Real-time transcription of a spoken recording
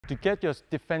to get your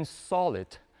defense solid,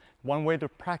 one way to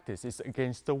practice is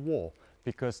against the wall,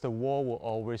 because the wall will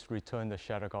always return the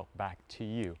shuttlecock back to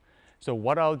you. So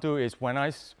what I'll do is when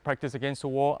I practice against the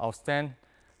wall, I'll stand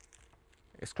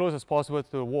as close as possible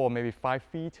to the wall, maybe 5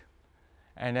 feet.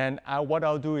 And then what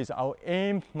I'll do is I'll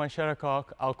aim my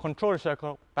shuttlecock, I'll control the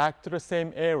shuttlecock back to the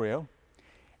same area,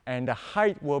 and the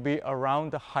height will be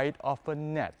around the height of a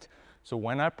net. So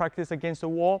when I practice against the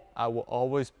wall, I will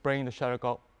always bring the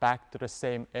shuttlecock back to the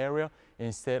same area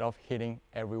instead of hitting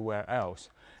everywhere else.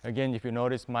 Again, if you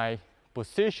notice, my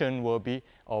position will be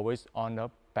always on the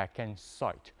backhand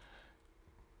side.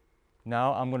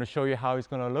 Now I'm going to show you how it's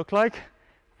going to look like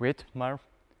with my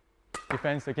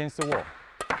defense against the wall.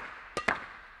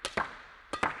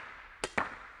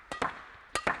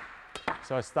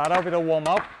 So I start out with a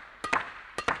warm-up.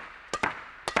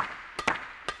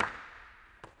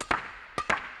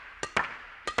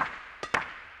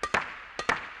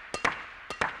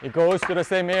 It goes to the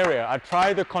same area. I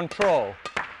try to control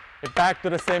it back to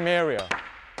the same area.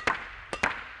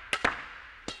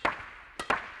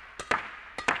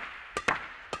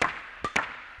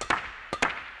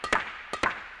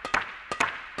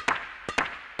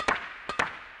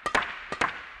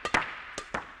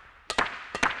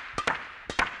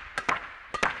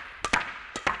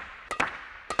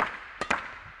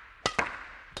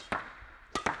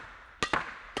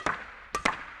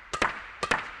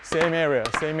 Same area,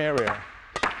 same area.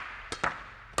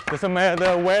 Doesn't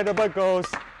matter where the ball goes,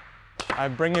 I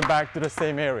bring it back to the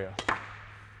same area.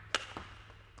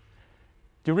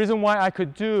 The reason why I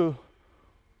could do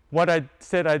what I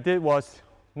said I did was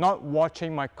not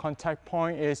watching my contact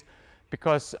point is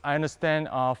because I understand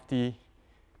of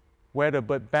where the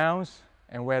bird bounce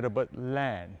and where the bird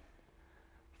land.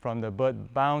 From the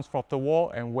bird bounce from the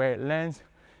wall and where it lands,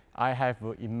 I have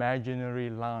an imaginary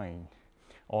line.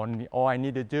 All I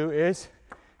need to do is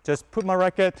just put my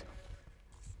racket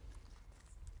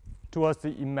towards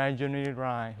the imaginary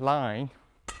line,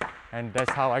 and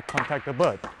that's how I contact the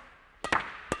bird.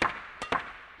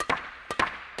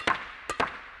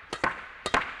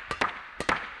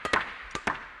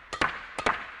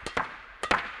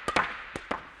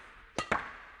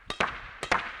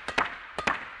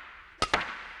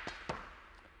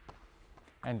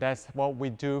 And that's what we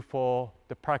do for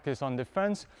the practice on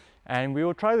defense. And we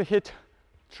will try to hit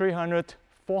 300,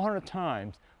 400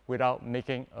 times without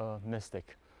making a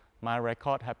mistake. My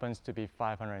record happens to be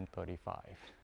 535.